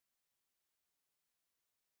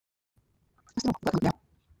All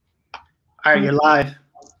right, you're live.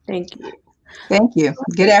 Thank you. Thank you.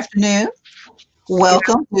 Good afternoon.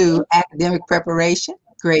 Welcome to Academic Preparation,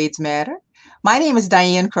 Grades Matter. My name is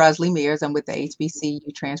Diane Crosley-Mears. I'm with the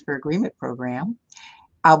HBCU Transfer Agreement Program.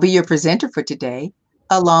 I'll be your presenter for today,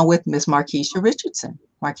 along with Ms. Markeisha Richardson.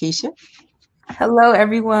 Markeisha? Hello,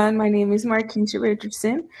 everyone. My name is Markeisha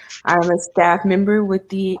Richardson. I'm a staff member with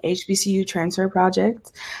the HBCU Transfer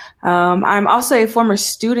Project. I'm also a former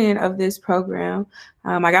student of this program.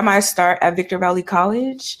 I got my start at Victor Valley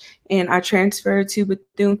College, and I transferred to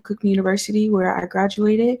Bethune-Cookman University, where I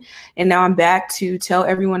graduated. And now I'm back to tell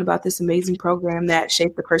everyone about this amazing program that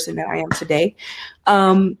shaped the person that I am today.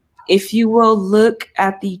 If you will look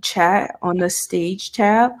at the chat on the stage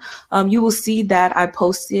tab, you will see that I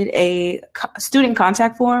posted a student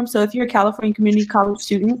contact form. So if you're a California Community College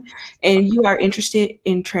student and you are interested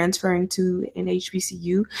in transferring to an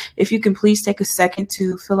HBCU, if you can please take a second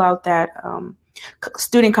to fill out that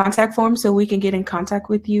student contact form so we can get in contact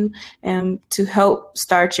with you and to help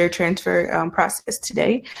start your transfer process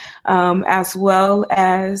today, as well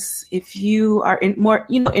as if you are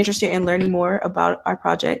interested in learning more about our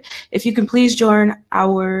project, if you can please join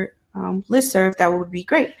our listserv, that would be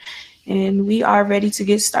great. And we are ready to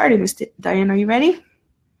get started. Ms. Diane, are you ready?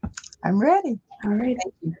 I'm ready. All right.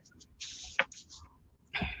 Thank you.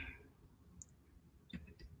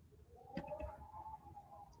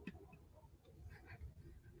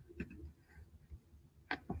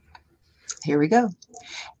 Here we go.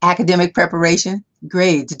 Academic preparation,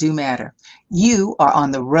 grades do matter. You are on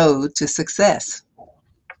the road to success.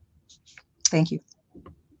 Thank you.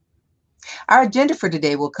 Our agenda for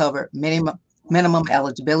today will cover minimum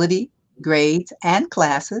eligibility, grades and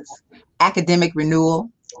classes, academic renewal,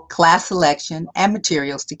 class selection, and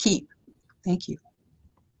materials to keep. Thank you.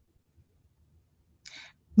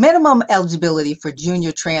 Minimum eligibility for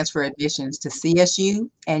junior transfer admissions to CSU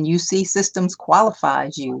and UC systems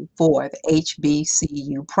qualifies you for the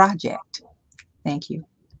HBCU project. Thank you.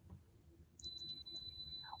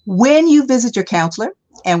 When you visit your counselor,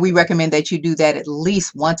 and we recommend that you do that at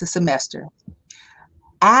least once a semester,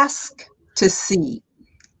 ask to see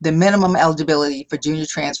the minimum eligibility for junior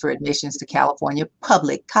transfer admissions to California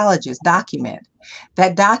public colleges document.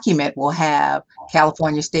 That document will have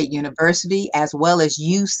California State University as well as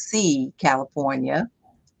UC California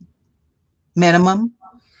minimum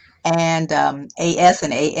and AS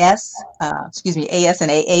and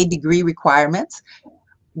AA degree requirements,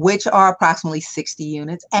 which are approximately 60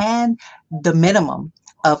 units, and the minimum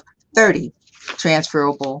of 30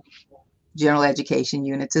 transferable general education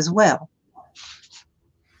units as well.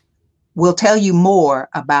 We'll tell you more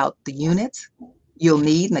about the units you'll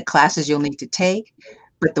need and the classes you'll need to take.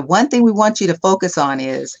 But the one thing we want you to focus on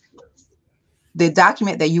is the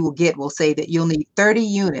document that you will get will say that you'll need 30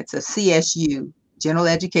 units of CSU general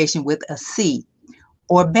education with a C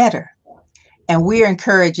or better. And we're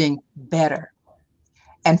encouraging better.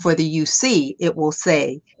 And for the UC, it will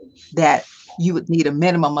say that you would need a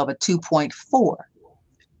minimum of a 2.4.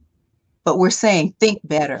 But we're saying think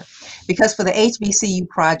better, because for the HBCU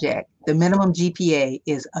project, the minimum GPA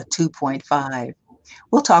is a 2.5.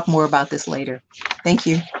 We'll talk more about this later. Thank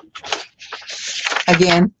you.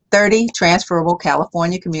 Again, 30 transferable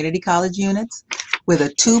California Community College units with a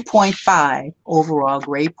 2.5 overall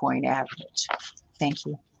grade point average. Thank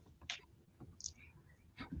you.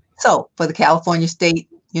 So for the California State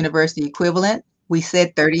University equivalent, we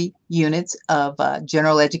said 30 units of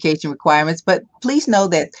general education requirements, but please know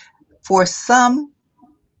that for some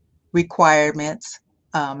requirements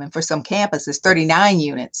and for some campuses, 39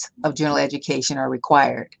 units of general education are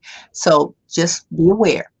required. So just be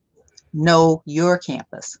aware, know your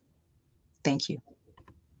campus. Thank you.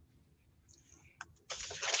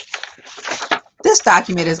 This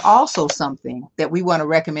document is also something that we want to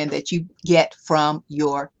recommend that you get from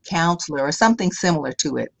your counselor or something similar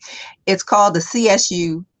to it. It's called the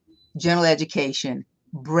CSU General Education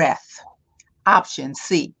Breadth, Option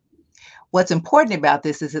C. What's important about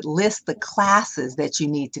this is it lists the classes that you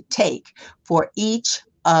need to take for each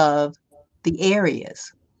of the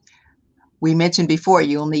areas. We mentioned before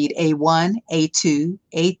you'll need A1, A2,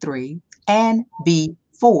 A3, and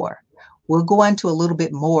B4. We'll go into a little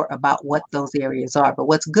bit more about what those areas are. But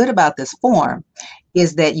what's good about this form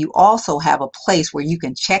is that you also have a place where you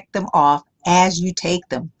can check them off as you take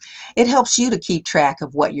them. It helps you to keep track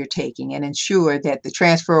of what you're taking and ensure that the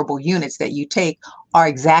transferable units that you take are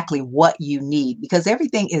exactly what you need, because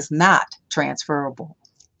everything is not transferable.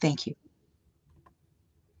 Thank you.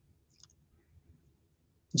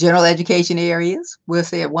 General education areas, we'll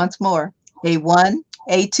say it once more. A1,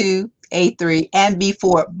 A2, A3, and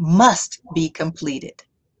B4 must be completed.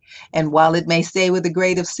 And while it may stay with a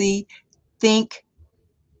grade of C, think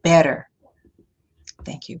better.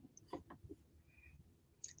 Thank you.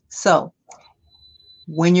 So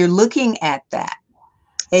when you're looking at that,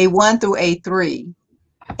 A1 through A3,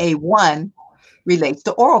 A1 relates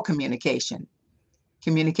to oral communication.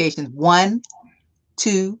 Communications 1,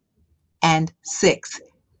 2, and 6.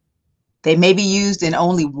 They may be used in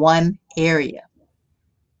only one area.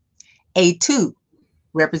 A2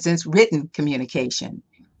 represents written communication.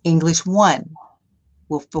 English 1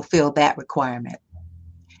 will fulfill that requirement.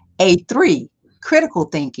 A3, critical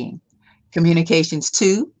thinking. Communications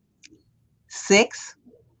 2, 6,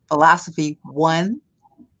 philosophy 1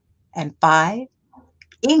 and 5,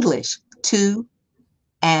 English 2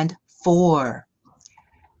 and 4.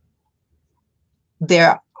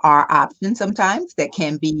 There are options sometimes that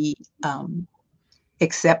can be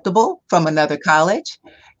acceptable from another college.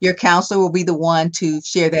 Your counselor will be the one to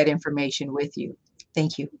share that information with you.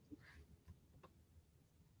 Thank you.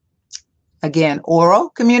 Again, oral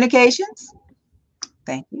communications.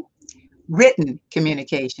 Thank you. Written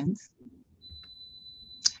communications.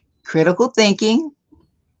 Critical thinking.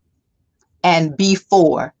 And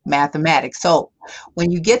B4, mathematics. So when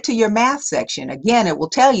you get to your math section, again, it will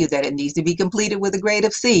tell you that it needs to be completed with a grade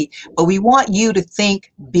of C, but we want you to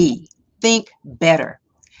think B, think better.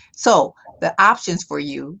 So the options for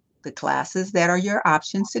you, the classes that are your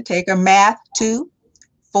options to take are Math 2,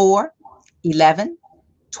 4, 11,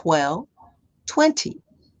 12, 20,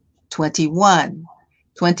 21,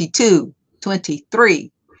 22,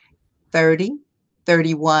 23, 30,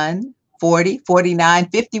 31, 40, 49,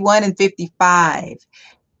 51, and 55.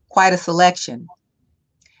 Quite a selection.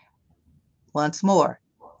 Once more,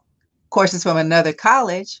 courses from another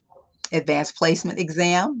college, advanced placement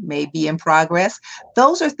exam may be in progress.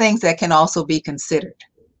 Those are things that can also be considered.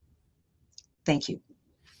 Thank you.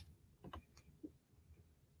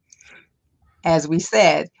 As we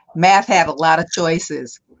said, math had a lot of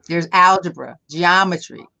choices. There's algebra,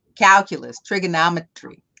 geometry, calculus,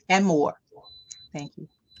 trigonometry, and more. Thank you.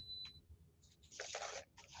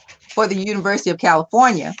 For the University of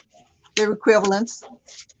California, their equivalents,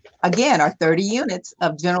 again, are 30 units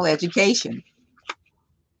of general education.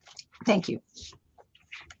 Thank you.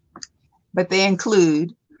 But they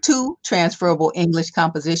include 2 transferable English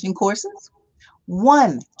composition courses,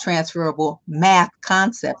 1 transferable math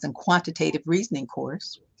concepts and quantitative reasoning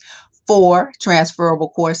course, 4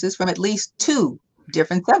 transferable courses from at least 2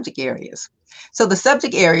 different subject areas. So the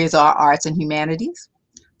subject areas are arts and humanities,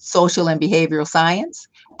 social and behavioral science,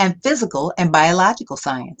 and physical and biological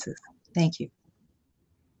sciences. Thank you.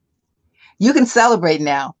 You can celebrate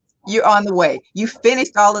now. You're on the way. You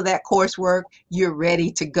finished all of that coursework. You're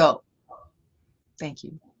ready to go. Thank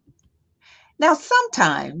you. Now,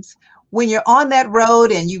 sometimes when you're on that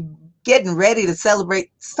road and you're getting ready to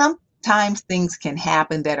celebrate, sometimes things can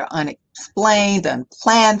happen that are unexplained,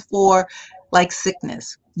 unplanned for, like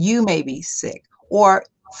sickness. You may be sick, or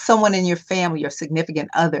someone in your family or significant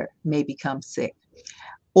other may become sick,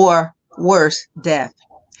 or worse, death.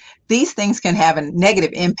 These things can have a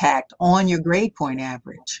negative impact on your grade point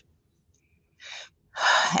average.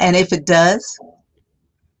 And if it does,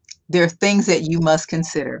 there are things that you must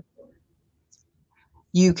consider.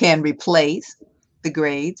 You can replace the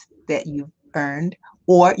grades that you've earned,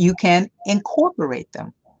 or you can incorporate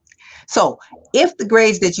them. So if the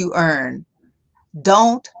grades that you earn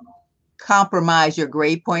don't compromise your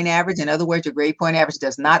grade point average, in other words, your grade point average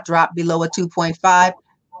does not drop below a 2.5,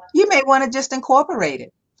 you may want to just incorporate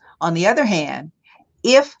it. On the other hand,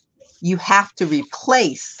 if you have to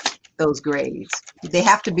replace those grades, they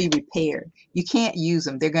have to be repaired. You can't use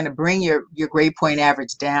them. They're going to bring your grade point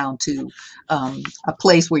average down to a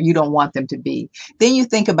place where you don't want them to be. Then you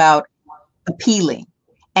think about appealing,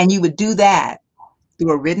 and you would do that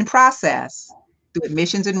through a written process, through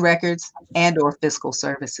admissions and records and/or fiscal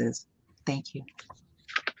services. Thank you.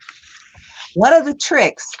 One of the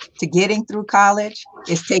tricks to getting through college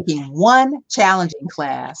is taking 1 challenging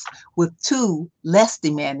class with 2 less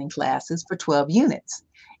demanding classes for 12 units.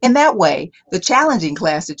 In that way, the challenging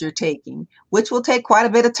class that you're taking, which will take quite a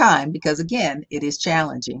bit of time because, again, it is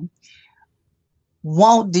challenging,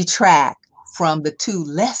 won't detract from the 2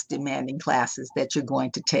 less demanding classes that you're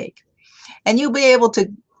going to take. And you'll be able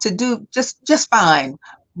to do just fine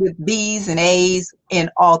with B's and A's in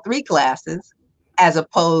all 3 classes, as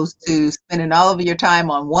opposed to spending all of your time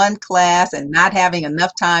on 1 class and not having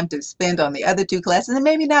enough time to spend on the other 2 classes and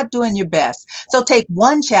maybe not doing your best. So take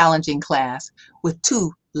 1 challenging class with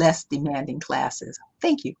 2 less demanding classes.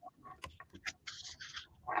 Thank you.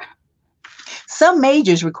 Some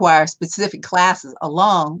majors require specific classes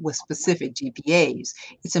along with specific GPAs.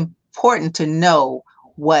 It's important to know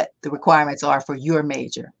what the requirements are for your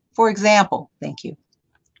major. For example, thank you.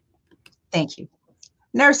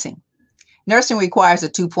 Nursing. Nursing requires a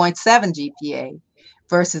 2.7 GPA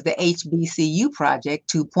versus the HBCU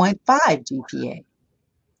project 2.5 GPA.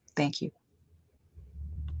 Thank you.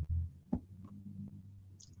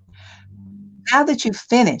 Now that you've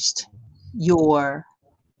finished your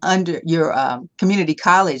community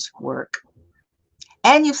college work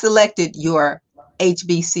and you've selected your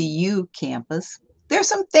HBCU campus, there's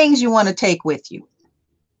some things you want to take with you,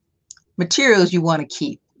 materials you want to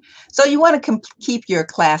keep. So you want to keep your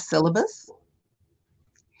class syllabus,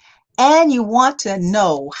 and you want to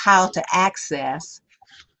know how to access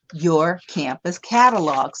your campus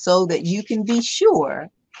catalog so that you can be sure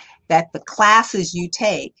that the classes you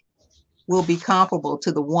take will be comparable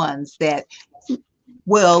to the ones that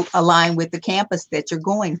will align with the campus that you're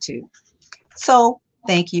going to. So,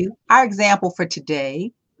 thank you. Our example for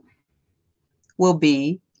today will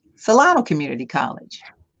be Solano Community College.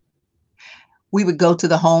 We would go to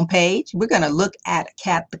the home page. We're going to look at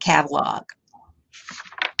the catalog.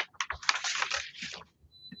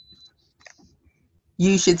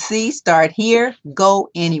 You should see Start Here, Go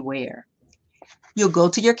Anywhere. You'll go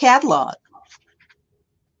to your catalog.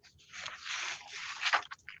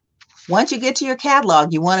 Once you get to your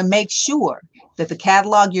catalog, you want to make sure that the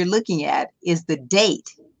catalog you're looking at is the date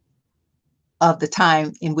of the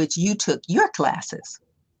time in which you took your classes.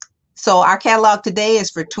 So our catalog today is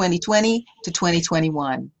for 2020 to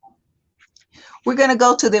 2021. We're going to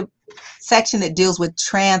go to the section that deals with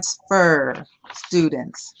transfer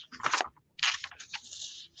students.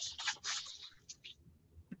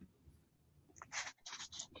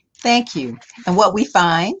 Thank you. And what we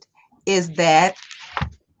find is that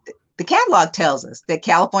the catalog tells us that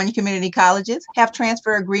California community colleges have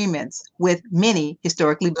transfer agreements with many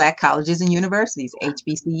historically Black colleges and universities,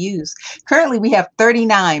 HBCUs. Currently, we have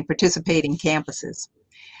 39 participating campuses.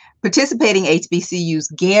 Participating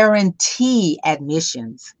HBCUs guarantee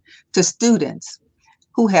admissions to students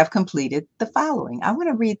who have completed the following. I'm going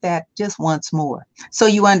to read that just once more so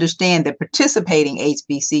you understand that participating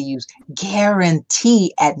HBCUs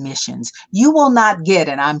guarantee admissions. You will not get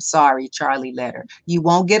an "I'm sorry, Charlie" letter. You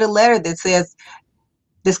won't get a letter that says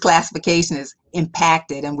this classification is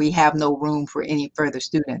impacted and we have no room for any further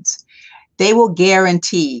students. They will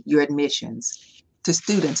guarantee your admissions to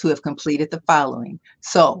students who have completed the following.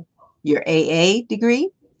 So your AA degree,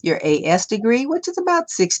 your AS degree, which is about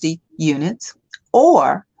 60 units,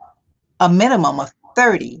 or a minimum of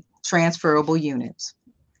 30 transferable units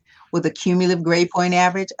with a cumulative grade point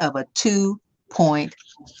average of a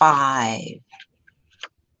 2.5.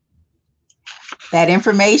 That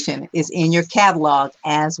information is in your catalog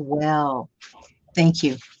as well. Thank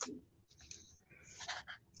you.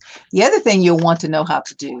 The other thing you'll want to know how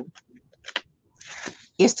to do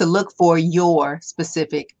is to look for your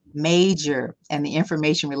specific major and the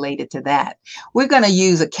information related to that. We're going to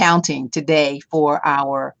use accounting today for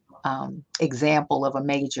our example of a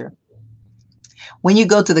major. When you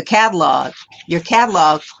go to the catalog, your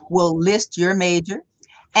catalog will list your major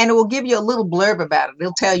and it will give you a little blurb about it.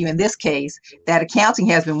 It'll tell you in this case that accounting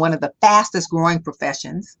has been one of the fastest growing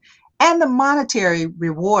professions, and the monetary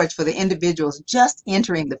rewards for the individuals just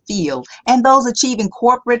entering the field and those achieving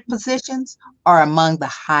corporate positions are among the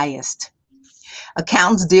highest.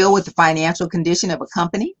 Accountants deal with the financial condition of a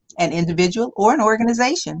company, an individual, or an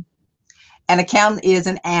organization. An accountant is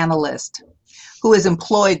an analyst who is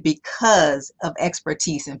employed because of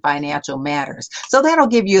expertise in financial matters. So that'll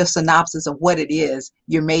give you a synopsis of what it is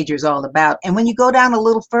your major is all about. And when you go down a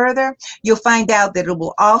little further, you'll find out that it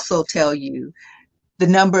will also tell you the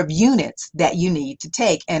number of units that you need to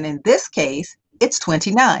take. And in this case, it's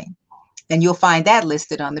 29. And you'll find that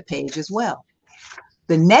listed on the page as well.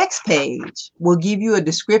 The next page will give you a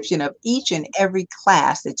description of each and every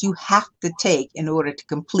class that you have to take in order to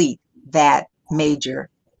complete that major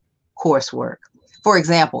coursework. For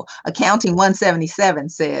example, Accounting 177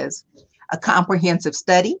 says a comprehensive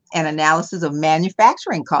study and analysis of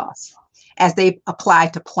manufacturing costs as they apply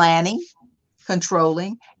to planning,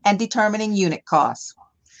 controlling, and determining unit costs,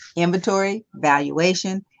 inventory,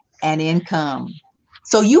 valuation, and income.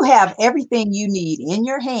 So you have everything you need in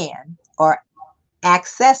your hand or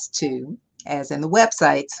access to, as in the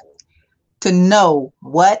websites, to know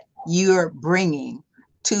what you're bringing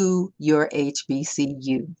to your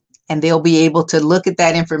HBCU. And they'll be able to look at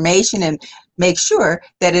that information and make sure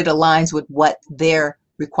that it aligns with what their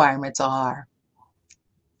requirements are.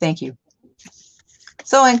 Thank you.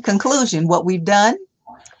 So in conclusion, what we've done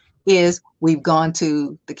is we've gone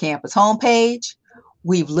to the campus homepage.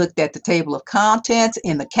 We've looked at the table of contents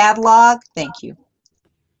in the catalog. Thank you.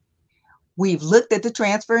 We've looked at the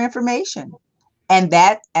transfer information, and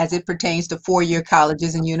that as it pertains to four-year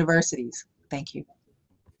colleges and universities. Thank you.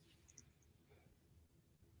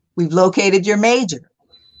 We've located your major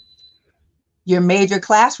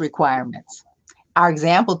class requirements. Our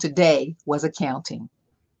example today was accounting.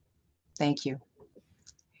 Thank you.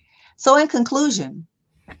 So in conclusion,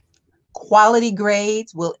 quality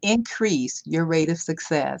grades will increase your rate of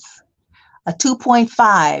success. A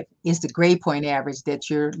 2.5 is the grade point average that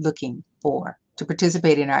you're looking for to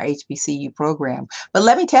participate in our HBCU program. But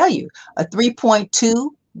let me tell you, a 3.2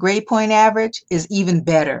 grade point average is even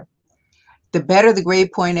better. The better the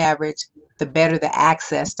grade point average, the better the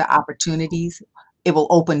access to opportunities. It will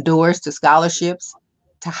open doors to scholarships,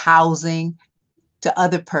 to housing, to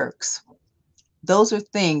other perks. Those are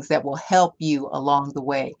things that will help you along the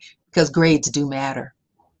way because grades do matter.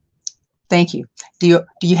 Thank you. Do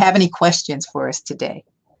you have any questions for us today?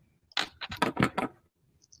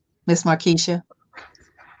 Ms. Markeisha?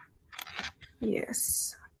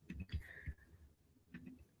 Yes.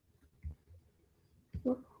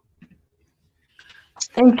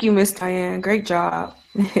 Thank you, Ms. Diane. Great job.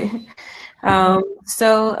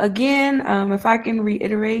 So again, if I can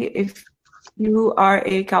reiterate, if you are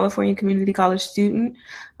a California Community College student,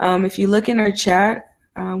 if you look in our chat,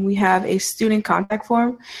 we have a student contact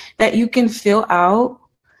form that you can fill out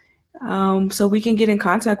so we can get in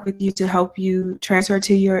contact with you to help you transfer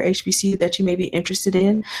to your HBCU that you may be interested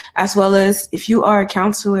in, as well as if you are a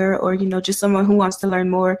counselor or just someone who wants to learn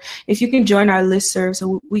more, if you can join our listserv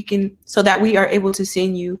so that we are able to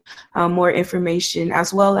send you more information,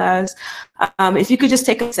 as well as if you could just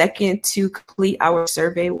take a second to complete our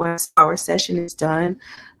survey once our session is done.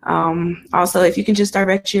 Also, if you can just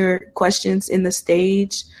direct your questions in the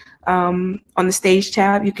stage, on the stage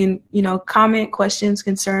tab, you can, comment, questions,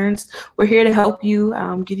 concerns. We're here to help you,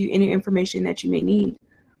 give you any information that you may need.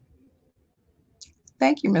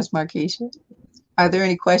 Thank you, Ms. Markeisha. Are there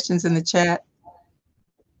any questions in the chat?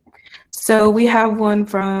 So we have one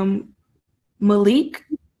from Malik.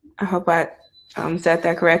 I hope I said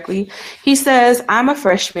that correctly. He says, I'm a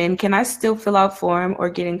freshman. Can I still fill out form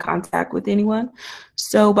or get in contact with anyone?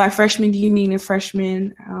 So by freshman, do you mean a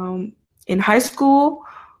freshman in high school?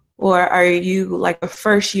 Or are you like a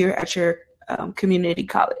first year at your community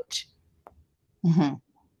college? Mm-hmm.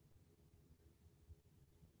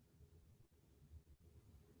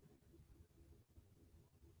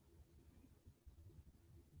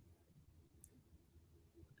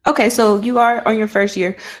 Okay, so you are on your first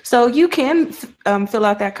year. So you can fill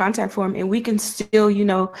out that contact form and we can still,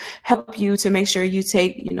 help you to make sure you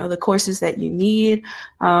take, the courses that you need.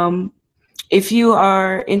 If you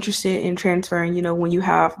are interested in transferring, when you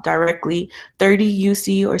have directly 30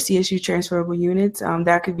 UC or CSU transferable units,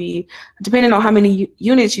 that could be, depending on how many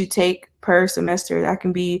units you take per semester, that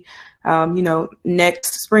can be,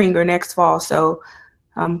 next spring or next fall. So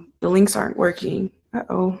the links aren't working.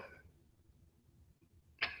 Uh-oh.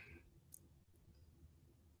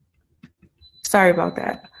 Sorry about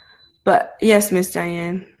that. But yes, Miss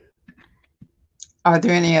Diane. Are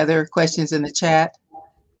there any other questions in the chat?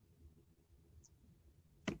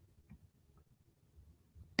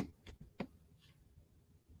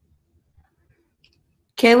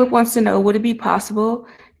 Caleb wants to know, would it be possible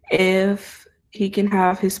if he can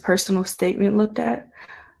have his personal statement looked at?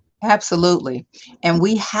 Absolutely. And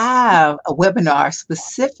we have a webinar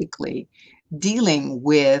specifically dealing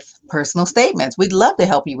with personal statements. We'd love to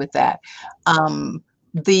help you with that.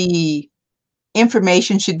 The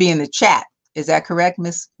information should be in the chat. Is that correct,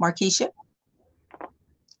 Ms. Markeisha?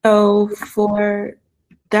 So for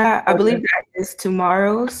that, I believe that is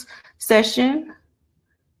tomorrow's session.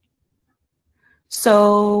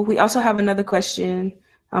 So we also have another question.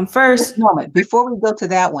 First, moment, before we go to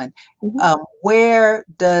that one, where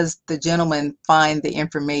does the gentleman find the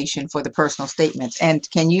information for the personal statements? And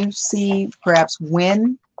can you see perhaps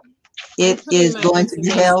when it is going to be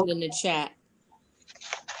held? In the chat.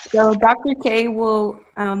 So Dr. K will,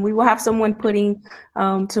 we will have someone putting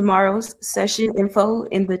tomorrow's session info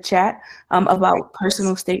in the chat about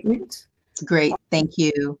personal statements. Great, thank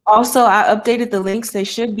you. Also, I updated the links. They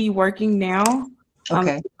should be working now.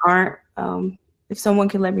 Okay. If they aren't, if someone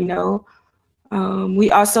can let me know.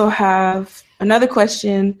 We also have another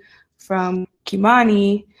question from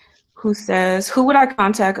Kimani, who says, who would I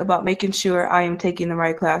contact about making sure I am taking the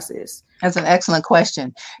right classes? That's an excellent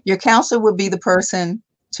question. Your counselor would be the person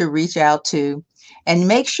to reach out to, and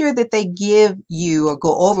make sure that they give you or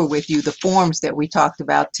go over with you the forms that we talked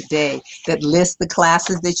about today that list the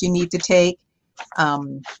classes that you need to take.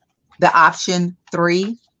 The option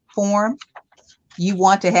 3 form, you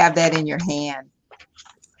want to have that in your hand.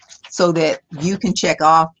 so that you can check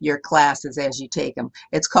off your classes as you take them.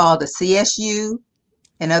 It's called the CSU,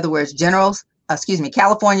 in other words,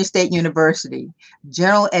 California State University,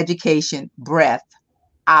 General Education Breadth,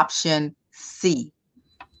 Option C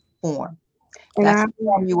form. That's the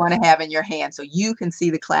form you want to have in your hand so you can see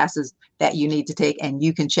the classes that you need to take and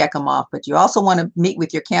you can check them off. But you also want to meet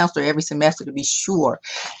with your counselor every semester to be sure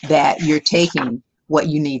that you're taking what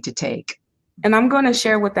you need to take. And I'm going to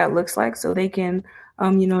share what that looks like so they can,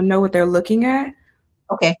 know what they're looking at.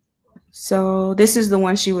 Okay. So this is the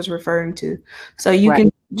one she was referring to. So you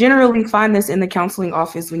can generally find this in the counseling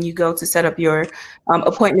office when you go to set up your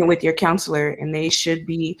appointment with your counselor, and they should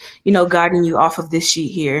be, guiding you off of this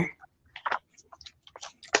sheet here.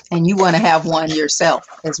 And you want to have one yourself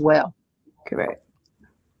as well. Correct.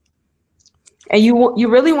 And you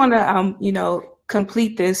really want to,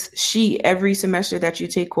 complete this sheet every semester that you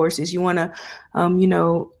take courses. You want to,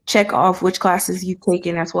 check off which classes you've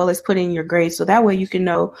taken as well as put in your grades. So that way you can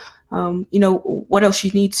know, what else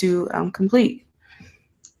you need to complete.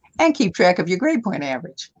 And keep track of your grade point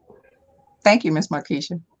average. Thank you, Ms.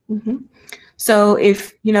 Markeisha. Mm-hmm. So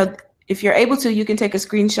if you're able to, you can take a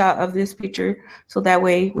screenshot of this picture. So that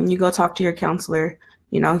way, when you go talk to your counselor,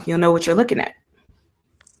 you'll know what you're looking at.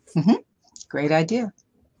 Mm-hmm. Great idea.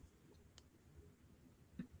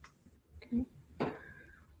 Okay.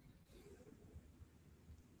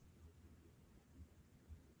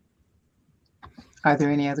 Are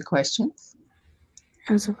there any other questions?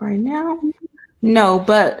 As of right now, no,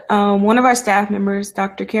 but one of our staff members,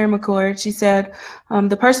 Dr. Karen McCord, she said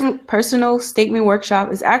the personal statement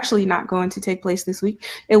workshop is actually not going to take place this week.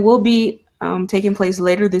 It will be taking place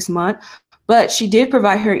later this month, but she did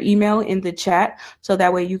provide her email in the chat, so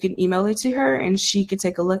that way you can email it to her and she can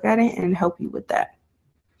take a look at it and help you with that.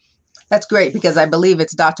 That's great, because I believe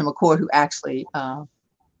it's Dr. McCord who actually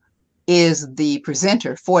is the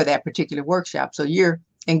presenter for that particular workshop. So you're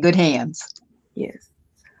in good hands. Yes.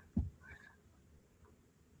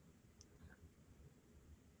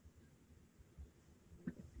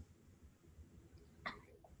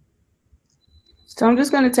 So I'm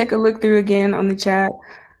just going to take a look through again on the chat.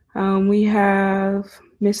 We have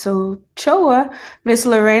Miss Ochoa, Miss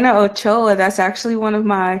Lorena Ochoa. That's actually one of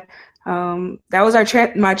my, that was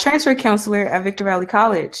my transfer counselor at Victor Valley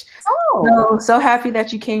College. Oh. So happy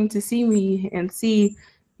that you came to see me and see,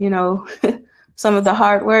 some of the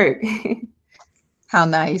hard work. How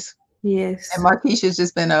nice. Yes. And Markeisha's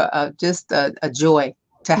just been a joy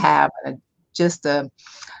to have, just a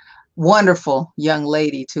wonderful young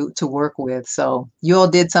lady to work with. So you all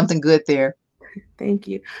did something good there. Thank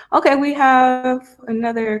you. Okay, we have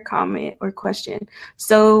another comment or question.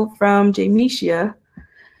 So from Jamisha,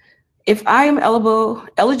 if I am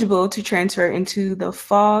eligible to transfer into the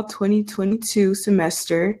fall 2022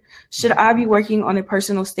 semester, should I be working on a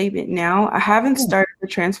personal statement now? I haven't started the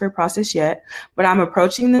transfer process yet, but I'm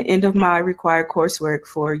approaching the end of my required coursework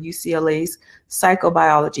for UCLA's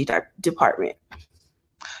psychobiology department.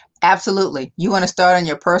 Absolutely. You want to start on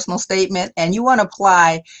your personal statement, and you want to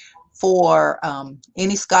apply for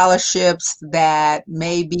any scholarships that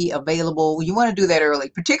may be available. You want to do that early,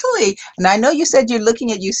 particularly, and I know you said you're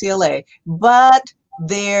looking at UCLA, but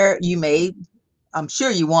there you may, I'm sure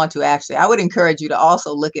you want to actually. I would encourage you to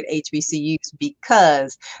also look at HBCUs,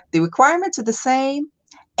 because the requirements are the same,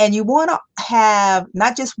 and you want to have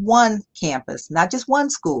not just one campus, not just one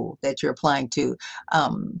school that you're applying to.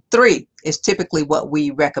 3 is typically what we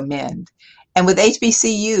recommend. And with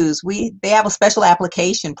HBCUs, they have a special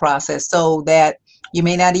application process so that you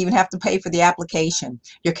may not even have to pay for the application.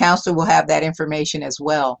 Your counselor will have that information as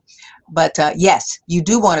well. But yes, you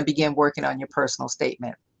do want to begin working on your personal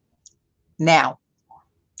statement now.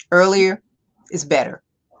 Earlier is better.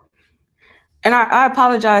 And I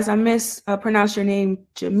apologize, I mispronounced your name,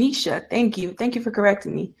 Jamisha. Thank you. Thank you for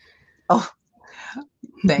correcting me. Oh,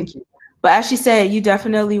 thank you. But as she said, you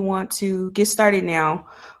definitely want to get started now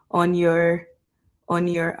on your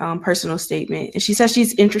personal statement. And she says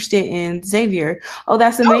she's interested in Xavier. Oh,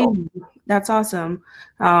 that's amazing. Oh. That's awesome.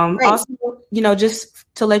 Also, just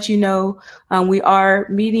to let you know, we are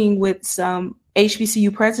meeting with some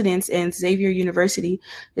HBCU presidents, and Xavier University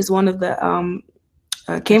is one of the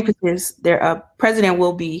campuses. Their president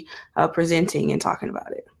will be presenting and talking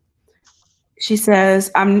about it. She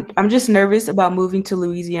says, I'm just nervous about moving to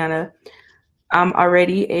Louisiana. I'm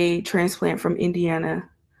already a transplant from Indiana.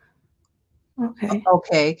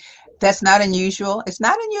 Okay. That's not unusual. It's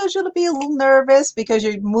not unusual to be a little nervous because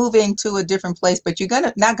you're moving to a different place, but you're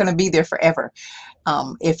not gonna be there forever.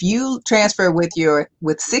 If you transfer with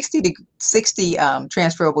 60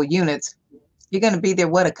 transferable units, you're gonna be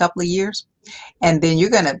there a couple of years, and then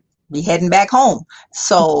you're gonna be heading back home.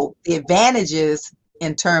 So the advantages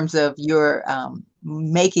in terms of your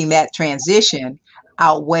making that transition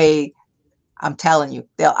outweigh, I'm telling you,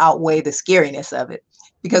 they'll outweigh the scariness of it.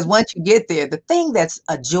 Because once you get there, the thing that's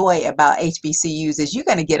a joy about HBCUs is you're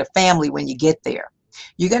going to get a family when you get there.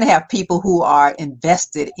 You're going to have people who are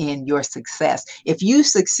invested in your success. If you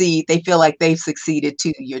succeed, they feel like they've succeeded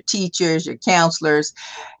too. Your teachers, your counselors,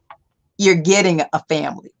 you're getting a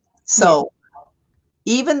family. So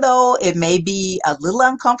even though it may be a little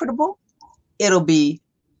uncomfortable, it'll be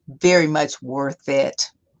very much worth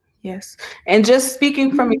it. Yes. And just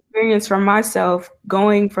speaking from experience from myself,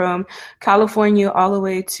 going from California all the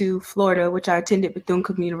way to Florida, which I attended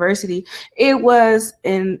Bethune-Cookman University, it was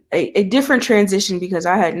a different transition because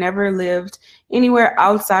I had never lived anywhere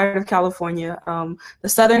outside of California. The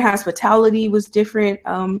Southern hospitality was different,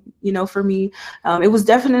 for me. It was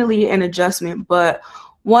definitely an adjustment, but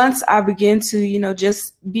once I began to,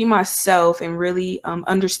 just be myself and really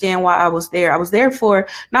understand why I was there for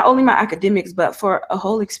not only my academics, but for a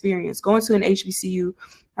whole experience. Going to an HBCU,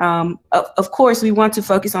 of course, we want to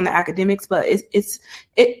focus on the academics, but it's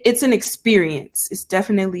an experience. It's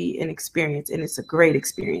definitely an experience, and it's a great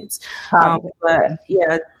experience. But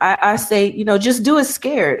yeah, I say, just do it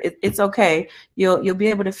scared. It's okay. You'll be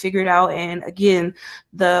able to figure it out. And again,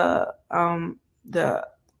 the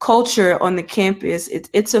culture on the campus,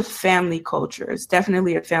 it's a family culture. It's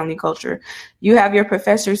definitely a family culture. You have your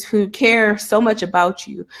professors who care so much about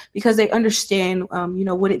you because they understand,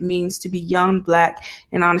 what it means to be young, Black,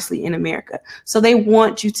 and honestly in America. So they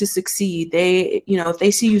want you to succeed. They, if they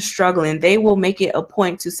see you struggling, they will make it a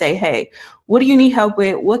point to say, hey, what do you need help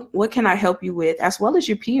with? What can I help you with? As well as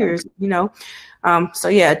your peers, So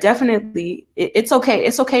yeah, definitely, it's okay.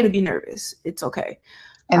 It's okay to be nervous. It's okay.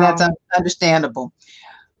 And that's understandable.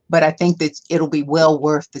 But I think that it'll be well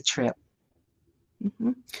worth the trip.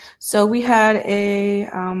 Mm-hmm. So we had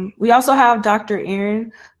we also have Dr.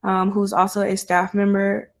 Aaron, who's also a staff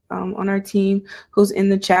member on our team, who's in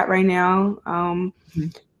the chat right now.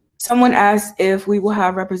 Someone asked if we will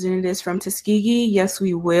have representatives from Tuskegee. Yes,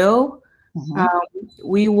 we will.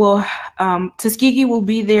 We will. Tuskegee will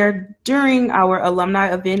be there during our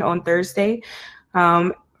alumni event on Thursday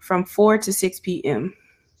from 4 to 6 p.m.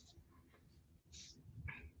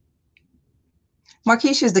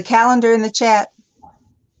 Markeisha, is the calendar in the chat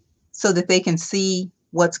so that they can see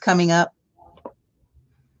what's coming up?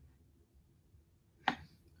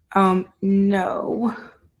 No.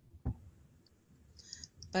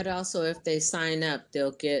 But also, if they sign up,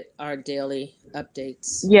 they'll get our daily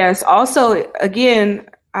updates. Yes. Also, again,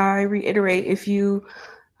 I reiterate, if you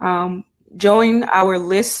join our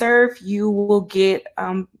listserv, you will get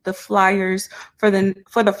the flyers for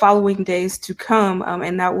the following days to come,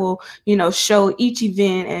 and that will, show each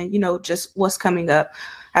event and, just what's coming up,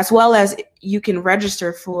 as well as you can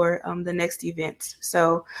register for the next event.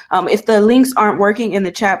 So if the links aren't working in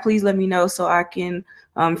the chat, please let me know so I can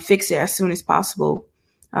fix it as soon as possible.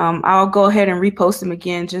 I'll go ahead and repost them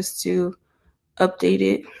again just to update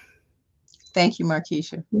it. Thank you,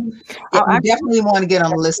 Markeisha. Yeah, we definitely want to get on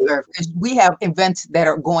the listserv because we have events that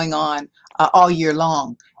are going on all year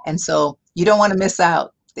long. And so you don't want to miss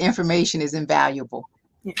out. The information is invaluable.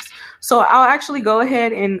 Yes. So I'll actually go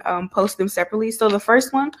ahead and post them separately. So the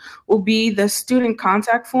first one will be the student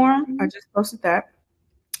contact form. I just posted that.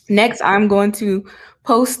 Next, I'm going to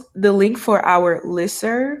post the link for our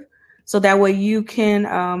listserv. So that way you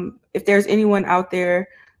can, if there's anyone out there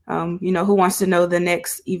who wants to know the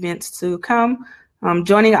next events to come,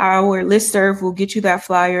 joining our listserv will get you that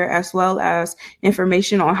flyer as well as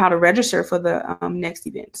information on how to register for the next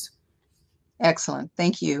events. Excellent.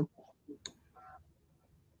 Thank you.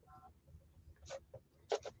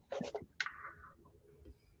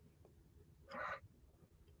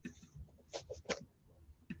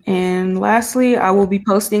 And lastly, I will be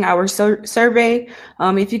posting our survey.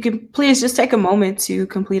 If you could please just take a moment to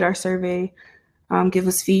complete our survey, give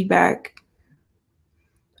us feedback.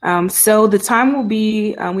 So the time will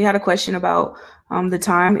be, we had a question about the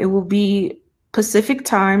time. It will be Pacific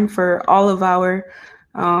time for all of our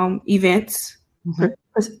events.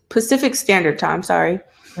 Pacific Standard Time, sorry.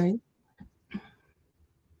 Right.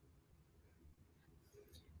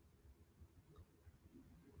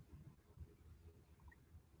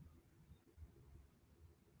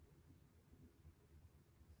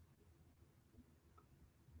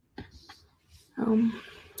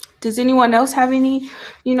 Does anyone else have any,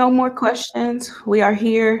 more questions? We are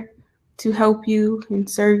here to help you and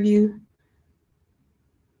serve you.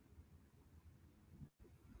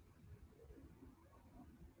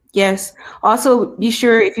 Yes. Also, be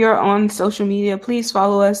sure if you're on social media, please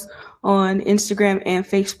follow us on Instagram and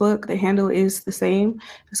Facebook. The handle is the same.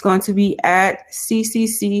 It's going to be at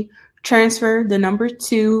CCC transfer the number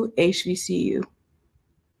 2 HBCU.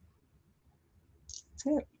 That's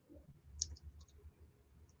it.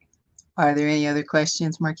 Are there any other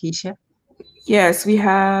questions, Markeisha? Yes, we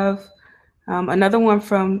have another one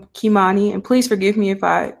from Kimani, and please forgive me if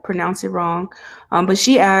I pronounce it wrong, but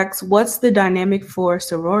she asks, what's the dynamic for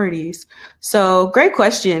sororities? So great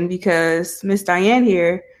question, because Miss Diane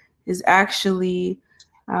here is actually...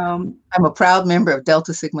 I'm a proud member of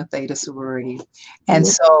Delta Sigma Theta sorority. And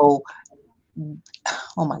so,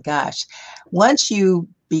 oh my gosh, once you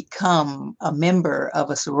become a member of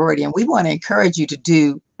a sorority, and we want to encourage you to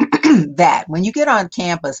do that. When you get on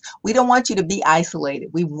campus, we don't want you to be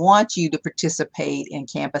isolated. We want you to participate in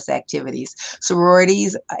campus activities.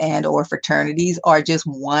 Sororities and or fraternities are just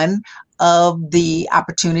one of the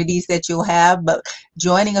opportunities that you'll have, but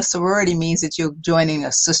joining a sorority means that you're joining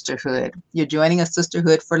a sisterhood. You're joining a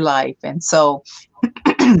sisterhood for life. And so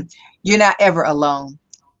you're not ever alone.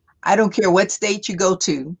 I don't care what state you go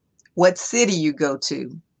to, what city you go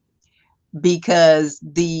to, because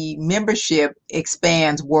the membership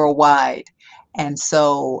expands worldwide. And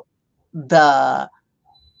so the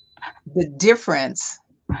difference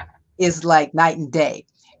is like night and day.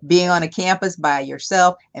 Being on a campus by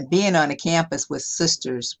yourself and being on a campus with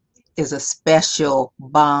sisters is a special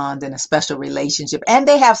bond and a special relationship. And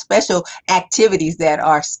they have special activities that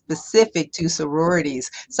are specific to sororities.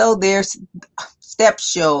 So there's step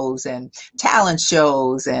shows and talent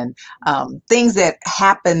shows and things that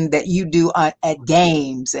happen that you do at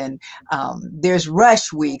games, and there's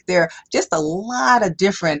rush week. There are just a lot of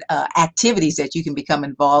different activities that you can become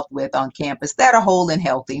involved with on campus that are whole and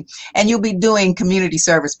healthy. And you'll be doing community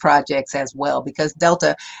service projects as well, because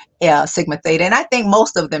Delta Sigma Theta, and I think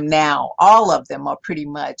most of them now, all of them are pretty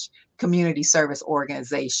much community service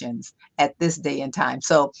organizations at this day and time.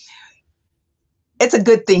 So it's a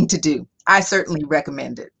good thing to do. I certainly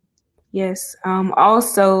recommend it. Yes.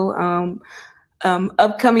 Also,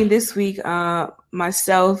 upcoming this week,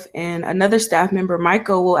 myself and another staff member,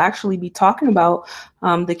 Michael, will actually be talking about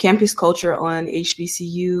the campus culture on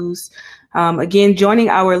HBCUs. Again, joining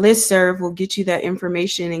our listserv will get you that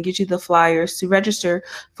information and get you the flyers to register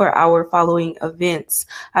for our following events.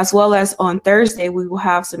 As well as on Thursday, we will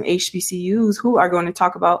have some HBCUs who are going to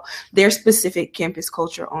talk about their specific campus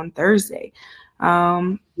culture on Thursday.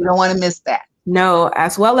 You don't want to miss that. No,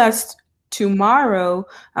 as well as tomorrow,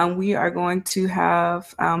 we are going to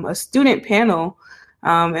have a student panel,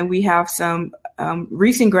 and we have some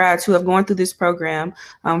recent grads who have gone through this program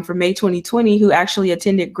for May 2020 who actually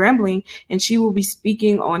attended Grambling, and she will be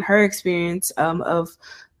speaking on her experience of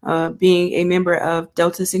being a member of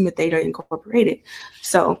Delta Sigma Theta Incorporated.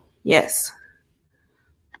 So, yes.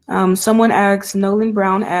 Someone asks, Nolan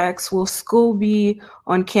Brown asks, will school be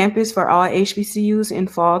on campus for all HBCUs in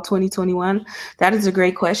fall 2021? That is a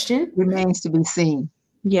great question. Remains to be seen.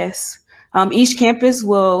 Yes. Each campus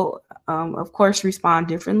will, of course, respond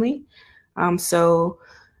differently. So,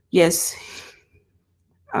 yes.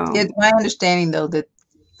 It's my understanding, though, that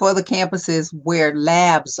for the campuses where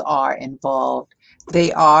labs are involved,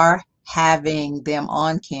 they are having them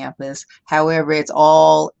on campus. However, it's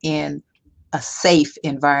all in a safe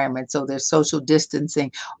environment. So there's social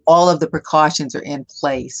distancing. All of the precautions are in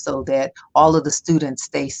place so that all of the students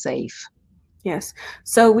stay safe. Yes.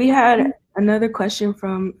 So we had another question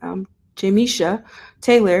from Jamisha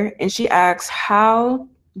Taylor, and she asks, how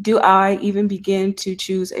do I even begin to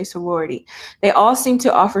choose a sorority? They all seem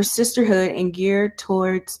to offer sisterhood and geared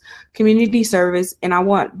towards community service, and I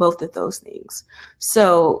want both of those things.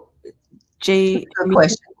 So,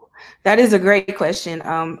 that is a great question.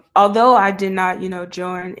 Although I did not,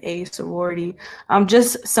 join a sorority,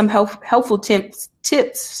 just some helpful tips,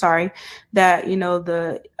 that,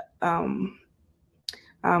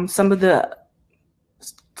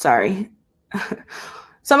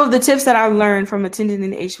 some of the tips that I learned from attending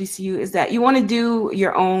an HBCU is that you want to do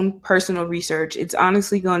your own personal research. It's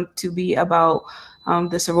honestly going to be about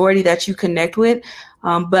the sorority that you connect with.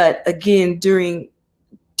 But again, during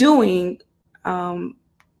doing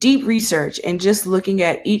deep research and just looking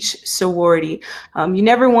at each sorority, you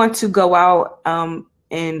never want to go out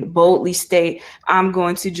and boldly state, I'm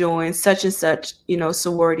going to join such and such,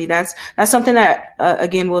 sorority. That's something that,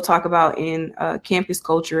 again, we'll talk about in campus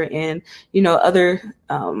culture, and, other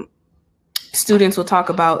students will talk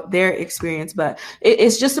about their experience. But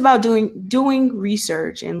it's just about doing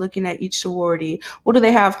research and looking at each sorority. What do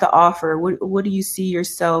they have to offer? What do you see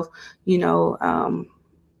yourself,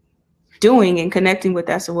 doing and connecting with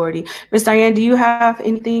that sorority? Ms. Diane, do you have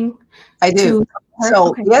anything? I do. So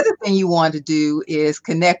Okay. the other thing you want to do is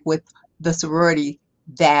connect with the sorority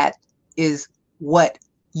that is what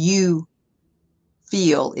you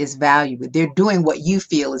feel is valuable. They're doing what you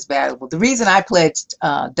feel is valuable. The reason I pledged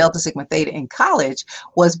Delta Sigma Theta in college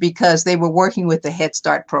was because they were working with the Head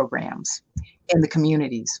Start programs in the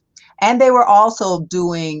communities. And they were also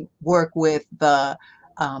doing work with the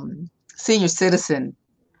senior citizen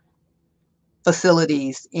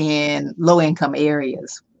facilities in low-income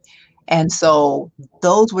areas. And so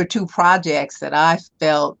those were two projects that I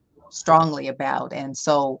felt strongly about. And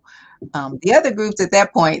so the other groups at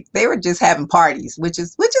that point, they were just having parties, which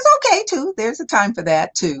is okay too. There's a time for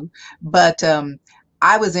that too. But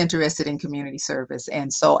I was interested in community service,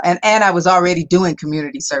 and so and I was already doing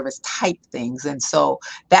community service type things, and so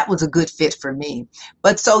that was a good fit for me.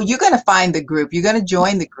 But so you're going to find the group, you're going to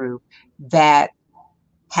join the group that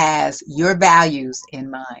has your values in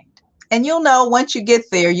mind. And you'll know once you get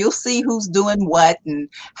there, you'll see who's doing what and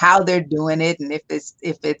how they're doing it, and if it's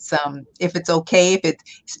okay,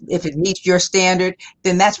 if it meets your standard,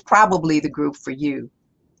 then that's probably the group for you.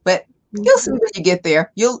 But you'll see when you get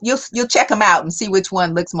there. You'll check them out and see which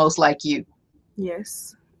one looks most like you.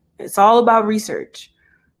 Yes, it's all about research,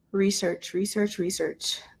 research, research,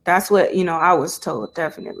 research. That's what I was told,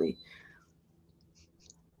 definitely.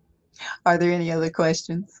 Are there any other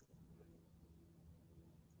questions?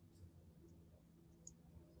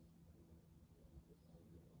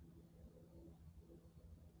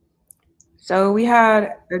 So we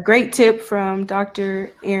had a great tip from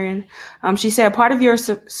Dr. Erin. She said part of your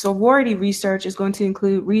sorority research is going to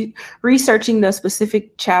include researching the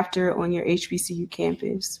specific chapter on your HBCU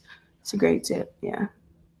campus. It's a great tip, yeah.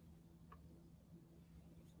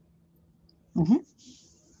 Mm-hmm.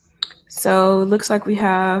 So it looks like we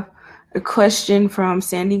have a question from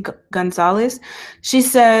Sandy Gonzalez. She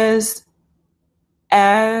says,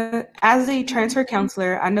 as a transfer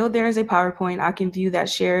counselor, I know there is a PowerPoint I can view that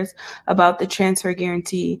shares about the transfer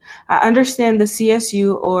guarantee. I understand the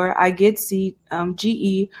CSU or I get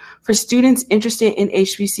GE for students interested in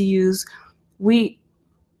HBCUs. We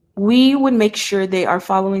would make sure they are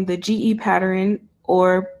following the GE pattern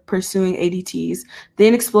or pursuing ADTs,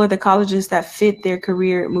 then explore the colleges that fit their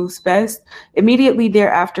career moves best. Immediately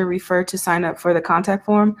thereafter, refer to sign up for the contact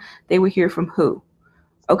form. They will hear from who?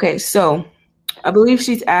 Okay, so I believe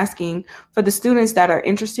she's asking for the students that are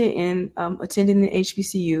interested in attending the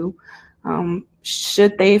HBCU,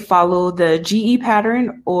 should they follow the GE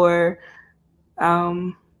pattern or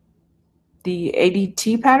the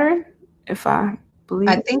ADT pattern, if I believe?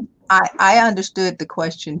 I think I understood the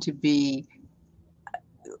question to be,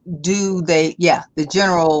 do they, the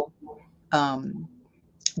general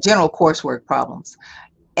coursework problems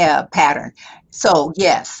pattern. So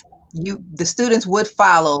yes, the students would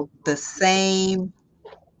follow the same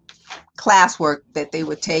classwork that they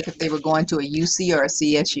would take if they were going to a UC or a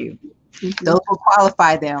CSU. Mm-hmm. Those will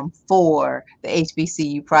qualify them for the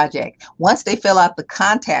HBCU project. Once they fill out the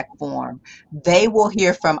contact form, they will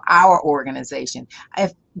hear from our organization.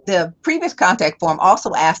 If the previous contact form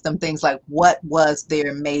also asked them things like, what was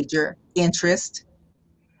their major interest?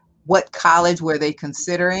 What college were they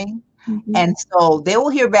considering? Mm-hmm. And so they will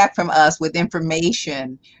hear back from us with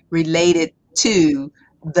information related to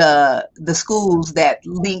the schools that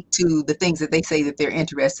link to the things that they say that they're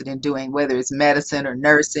interested in doing, whether it's medicine or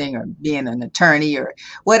nursing or being an attorney or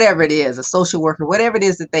whatever it is, a social worker, whatever it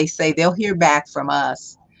is that they say, they'll hear back from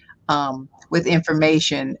us with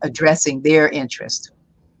information addressing their interest.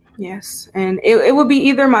 Yes, and it would be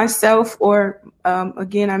either myself or,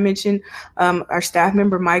 again, I mentioned our staff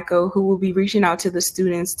member, Michael, who will be reaching out to the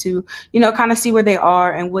students to, kind of see where they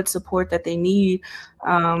are and what support that they need.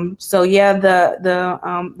 So yeah,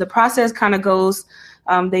 the process kind of goes,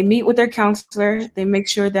 they meet with their counselor, they make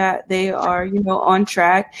sure that they are, on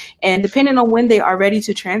track, and depending on when they are ready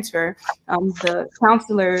to transfer, the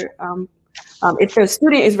counselor, if the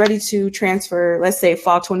student is ready to transfer, let's say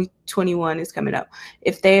fall 2021 is coming up.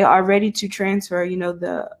 If they are ready to transfer,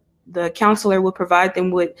 the counselor will provide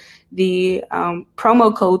them with the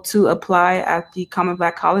promo code to apply at the Common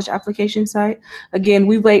Black College application site. Again,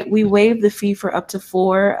 we waive the fee for up to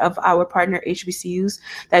 4 of our partner HBCUs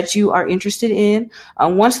that you are interested in.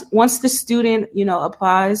 Once the student,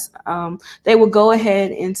 applies, they will go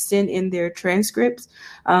ahead and send in their transcripts.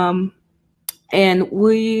 And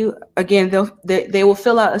they will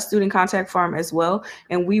fill out a student contact form as well,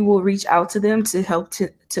 and we will reach out to them to help to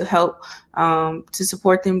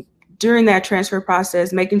support them during that transfer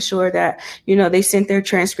process, making sure that, they sent their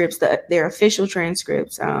transcripts, their official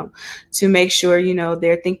transcripts, to make sure,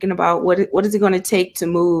 they're thinking about what is it going to take to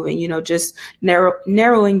move, and, just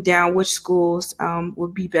narrowing down which schools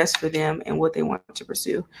would be best for them and what they want to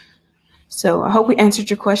pursue. So I hope we answered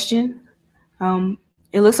your question.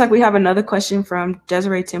 It looks like we have another question from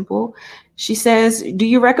Desiree Temple. She says, do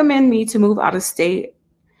you recommend me to move out of state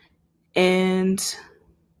and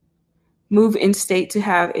move in state to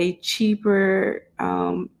have a cheaper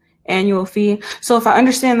annual fee? So if I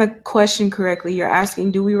understand the question correctly, you're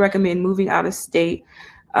asking, do we recommend moving out of state?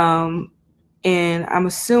 And I'm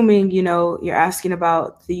assuming, you're asking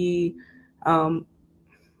about the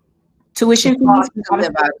tuition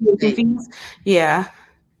fees. Yeah.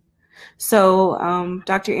 So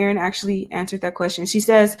Dr. Erin actually answered that question. She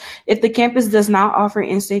says, if the campus does not offer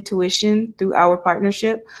in-state tuition through our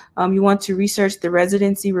partnership, you want to research the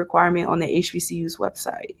residency requirement on the HBCU's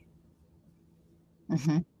website.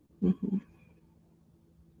 Mm-hmm.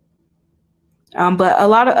 But a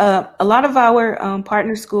lot of our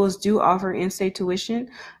partner schools do offer in-state tuition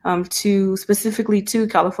specifically to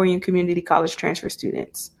California community college transfer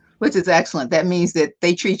students. Which is excellent. That means that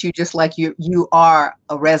they treat you just like you are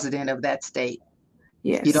a resident of that state.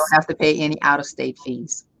 Yes. You don't have to pay any out-of-state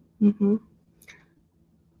fees. Mm-hmm.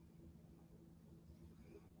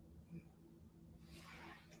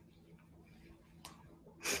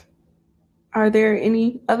 Are there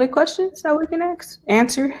any other questions that we can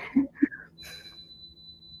answer?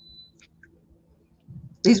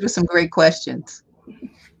 These were some great questions.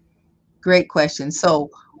 Great questions.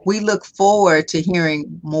 So we look forward to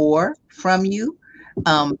hearing more from you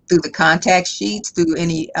through the contact sheets, through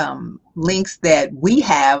any links that we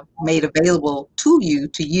have made available to you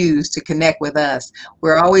to use to connect with us.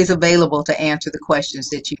 We're always available to answer the questions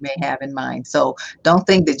that you may have in mind. So don't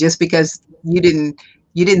think that just because you didn't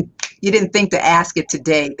think to ask it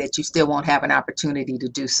today that you still won't have an opportunity to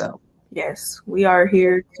do so. Yes, we are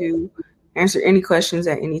here to answer any questions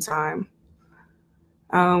at any time.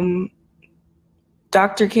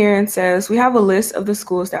 Dr. Karen says, we have a list of the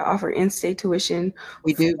schools that offer in-state tuition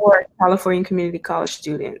for California community college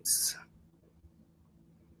students.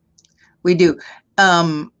 We do.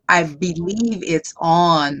 I believe it's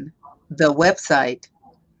on the website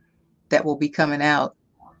that will be coming out.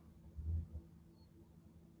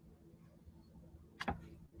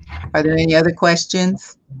 Are there any other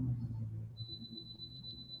questions?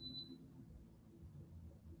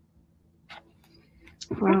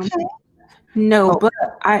 Okay. No, but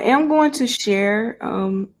I am going to share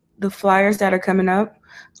the flyers that are coming up.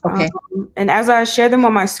 Okay. And as I share them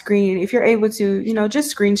on my screen, if you're able to,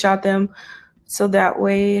 just screenshot them so that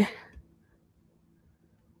way.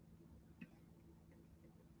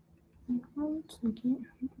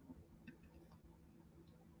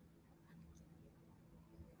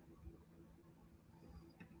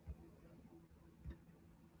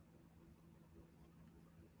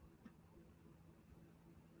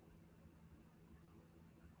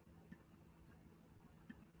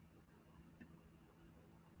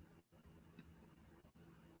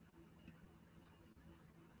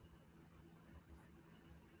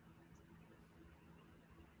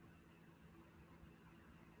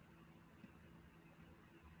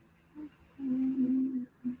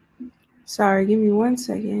 Sorry, give me 1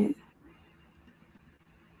 second.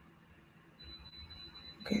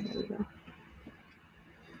 Okay, there we go.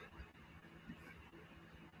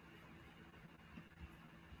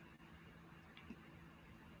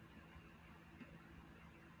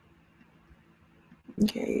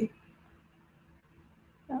 Okay.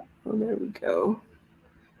 Oh, there we go.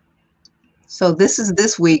 So this is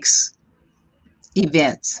this week's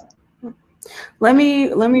events. Let me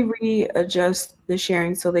readjust the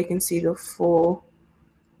sharing so they can see the full.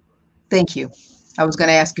 Thank you. I was going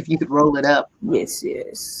to ask if you could roll it up. Yes,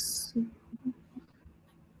 yes.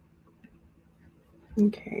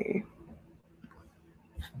 Okay.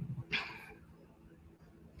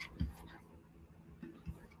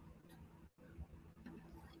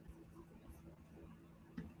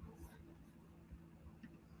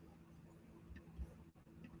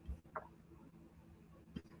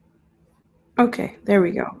 Okay, there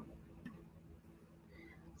we go.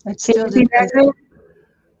 It's still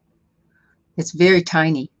it's very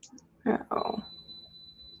tiny. Uh-oh.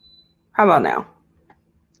 How about now?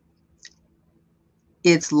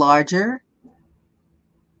 It's larger.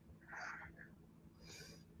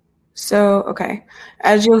 So, okay.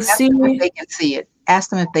 As you'll see, if they can see it.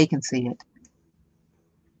 Ask them if they can see it.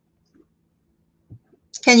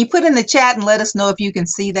 Can you put in the chat and let us know if you can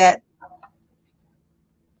see that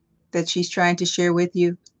she's trying to share with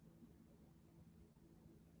you?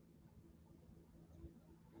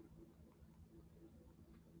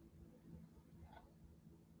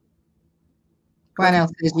 Ronell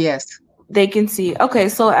says yes. They can see. Okay,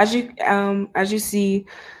 so as you see,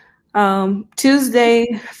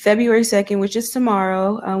 Tuesday, February 2nd, which is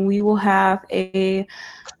tomorrow, we will have a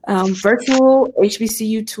virtual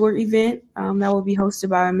HBCU tour event that will be hosted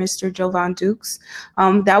by Mr. Jovan Dukes.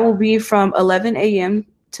 That will be from 11 a.m.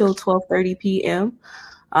 till 12:30 p.m.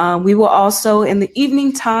 We will also, in the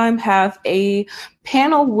evening time, have a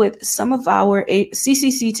panel with some of our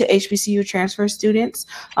CCC to HBCU transfer students.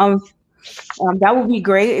 That would be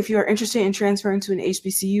great if you're interested in transferring to an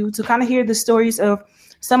HBCU to kind of hear the stories of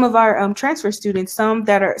some of our transfer students, some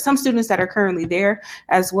students that are currently there,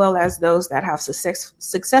 as well as those that have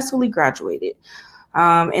successfully graduated.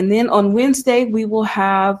 And then on Wednesday, we will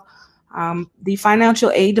have the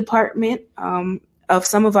financial aid department of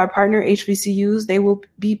some of our partner HBCUs. They will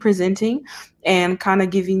be presenting and kind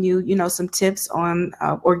of giving you, some tips on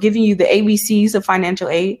or giving you the ABCs of financial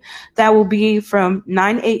aid. That will be from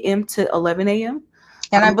 9 a.m. to 11 a.m.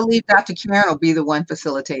 And I believe Dr. Karen will be the one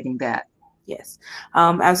facilitating that. Yes.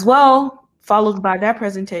 As well, followed by that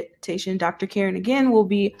presentation, Dr. Karen again will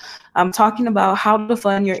be talking about how to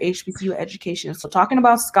fund your HBCU education. So talking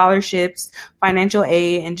about scholarships, financial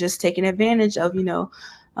aid, and just taking advantage of,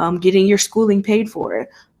 getting your schooling paid for it.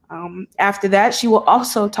 After that, she will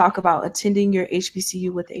also talk about attending your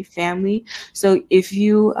HBCU with a family. So if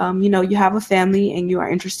you, you have a family and you are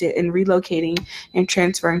interested in relocating and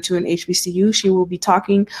transferring to an HBCU, she will be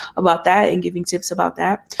talking about that and giving tips about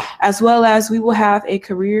that, as well as we will have a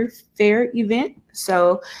career fair event.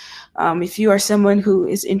 So if you are someone who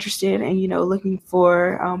is interested and, looking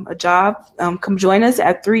for a job, come join us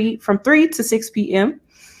from 3 to 6 p.m.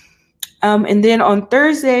 And then on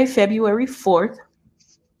Thursday, February 4th,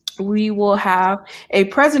 we will have a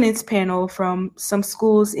president's panel from some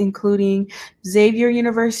schools, including Xavier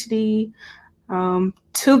University,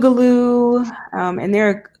 Tougaloo, and there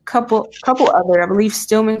are a couple other, I believe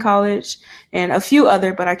Stillman College, and a few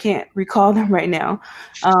other, but I can't recall them right now.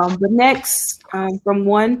 But next, from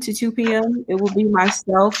 1 to 2 p.m., it will be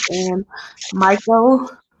myself and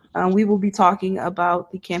Michael. We will be talking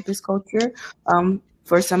about the campus culture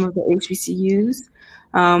for some of the HBCUs.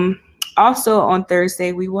 Also on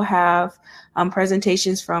Thursday, we will have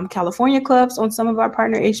presentations from California clubs on some of our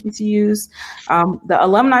partner HBCUs, the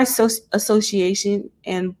Alumni Association,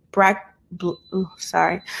 and Black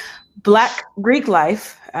Greek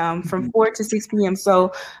Life from 4 to 6 p.m.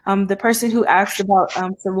 So the person who asked about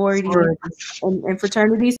sorority and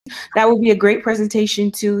fraternities, that will be a great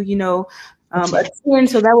presentation to, attend,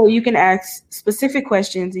 so that way you can ask specific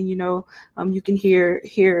questions and, you can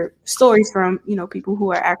hear stories from, people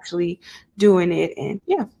who are actually doing it. And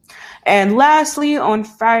yeah. And lastly, on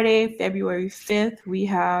Friday, February 5th, we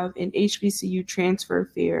have an HBCU transfer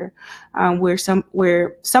fair where some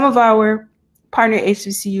of our partner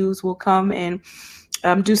HBCUs will come and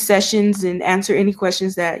do sessions and answer any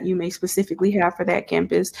questions that you may specifically have for that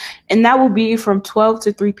campus. And that will be from 12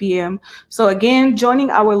 to 3 p.m. So again, joining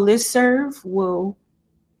our listserv will,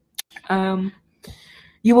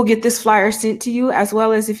 you will get this flyer sent to you, as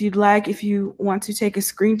well as if you want to take a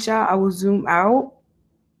screenshot, I will zoom out.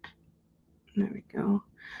 There we go.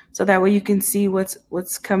 So that way you can see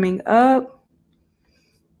what's coming up.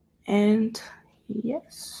 And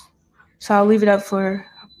yes, so I'll leave it up for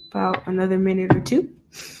about another minute or two.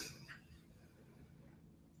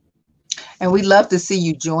 And we'd love to see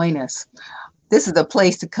you join us. This is the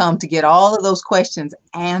place to come to get all of those questions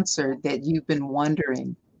answered that you've been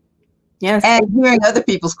wondering. Yes. And hearing other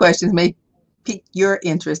people's questions may pique your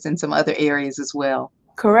interest in some other areas as well.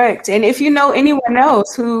 Correct. And if you know anyone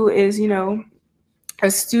else who is, a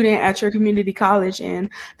student at your community college and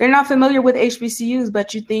they're not familiar with HBCUs,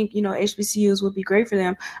 but you think, HBCUs would be great for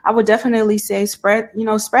them, I would definitely say spread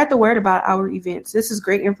the word about our events. This is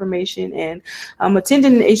great information, and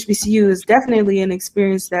attending an HBCU is definitely an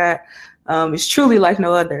experience that is truly like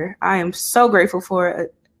no other. I am so grateful for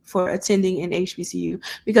attending an HBCU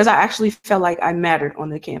because I actually felt like I mattered on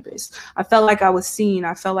the campus. I felt like I was seen.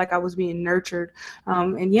 I felt like I was being nurtured.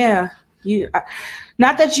 And yeah,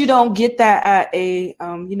 not that you don't get that at a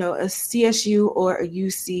CSU or a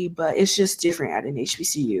UC, but it's just different at an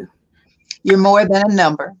HBCU. You're more than a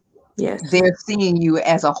number. Yes. They're seeing you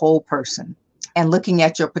as a whole person and looking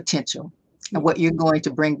at your potential and what you're going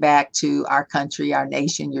to bring back to our country, our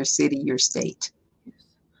nation, your city, your state.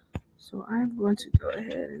 So I'm going to go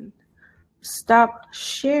ahead and stop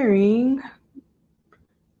sharing.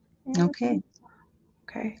 Okay.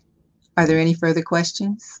 Okay. Are there any further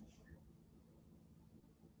questions?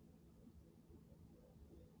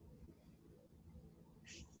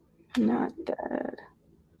 Not that.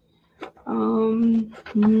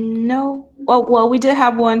 No. Well, we did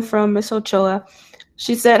have one from Ms. Ochoa.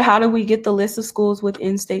 She said, how do we get the list of schools with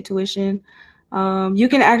in-state tuition? You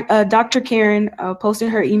can, Dr. Karen posted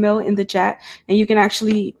her email in the chat, and you can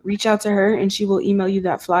actually reach out to her and she will email you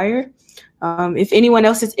that flyer. If anyone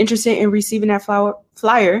else is interested in receiving that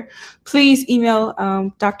flyer, please email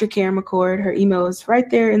Dr. Karen McCord. Her email is right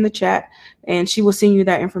there in the chat, and she will send you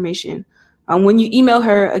that information. When you email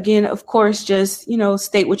her, again, of course, just,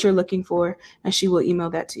 state what you're looking for, and she will email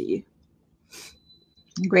that to you.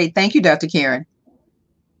 Great. Thank you, Dr. Karen.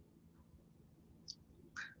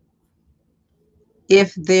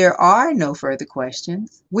 If there are no further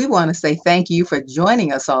questions, we want to say thank you for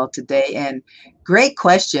joining us all today, and great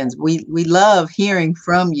questions. We love hearing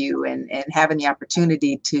from you and having the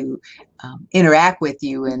opportunity to interact with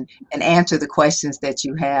you and answer the questions that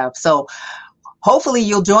you have. So hopefully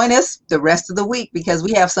you'll join us the rest of the week, because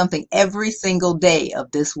we have something every single day of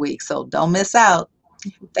this week. So don't miss out.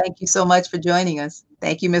 Thank you so much for joining us.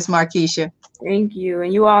 Thank you, Ms. Markeisha. Thank you.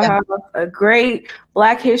 And you all have a great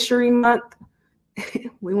Black History Month.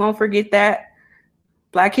 We won't forget that.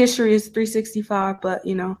 Black history is 365, but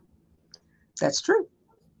That's true.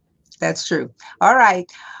 That's true. All right.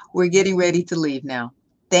 We're getting ready to leave now.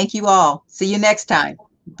 Thank you all. See you next time.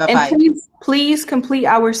 Bye-bye. And please complete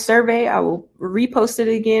our survey. I will repost it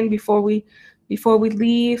again before we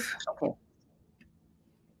leave. Okay.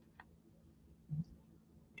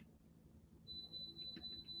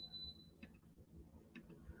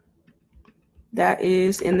 That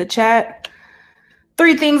is in the chat.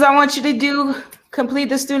 3 things I want you to do: complete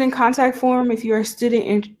the student contact form if you're a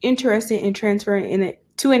student interested in transferring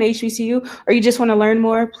to an HBCU, or you just want to learn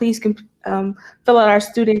more. Please fill out our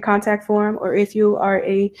student contact form. Or if you are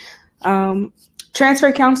a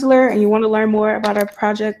transfer counselor and you want to learn more about our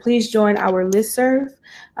project, please join our listserv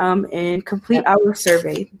and complete our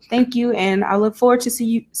survey. Thank you, and I look forward to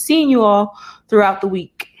seeing you all throughout the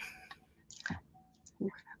week.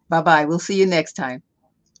 Bye-bye. We'll see you next time.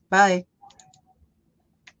 Bye.